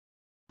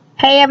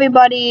Hey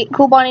everybody,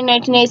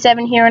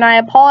 CoolBonnie1987 here, and I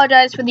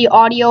apologize for the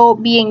audio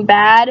being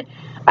bad.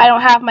 I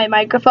don't have my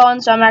microphone,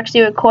 so I'm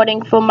actually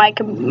recording from my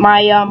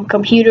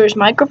computer's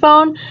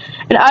microphone.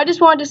 And I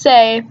just wanted to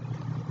say,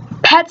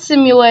 Pet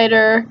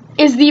Simulator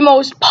is the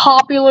most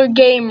popular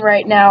game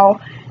right now.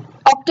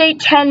 Update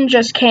 10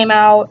 just came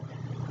out,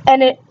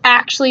 and it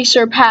actually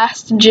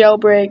surpassed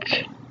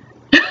JaliBreak.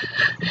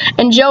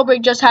 And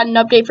JaliBreak just had an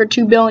update for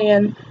 2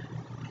 billion.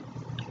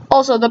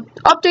 Also, the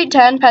Update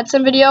 10 Pet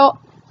Sim video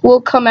will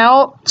come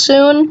out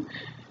soon.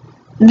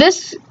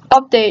 This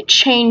update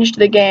changed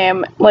the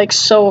game, like,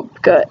 so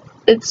good.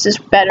 It's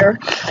just better.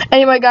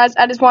 Anyway, guys,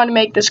 I just wanted to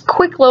make this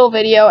quick little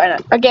video,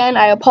 and again,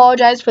 I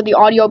apologize for the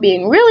audio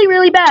being really,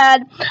 really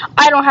bad.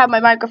 I don't have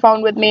my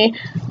microphone with me,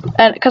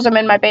 and because I'm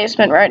in my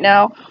basement right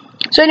now.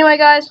 So anyway,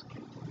 guys,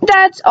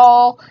 that's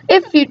all.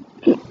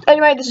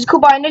 Anyway, this is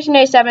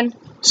CoolBonnie1987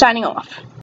 signing off.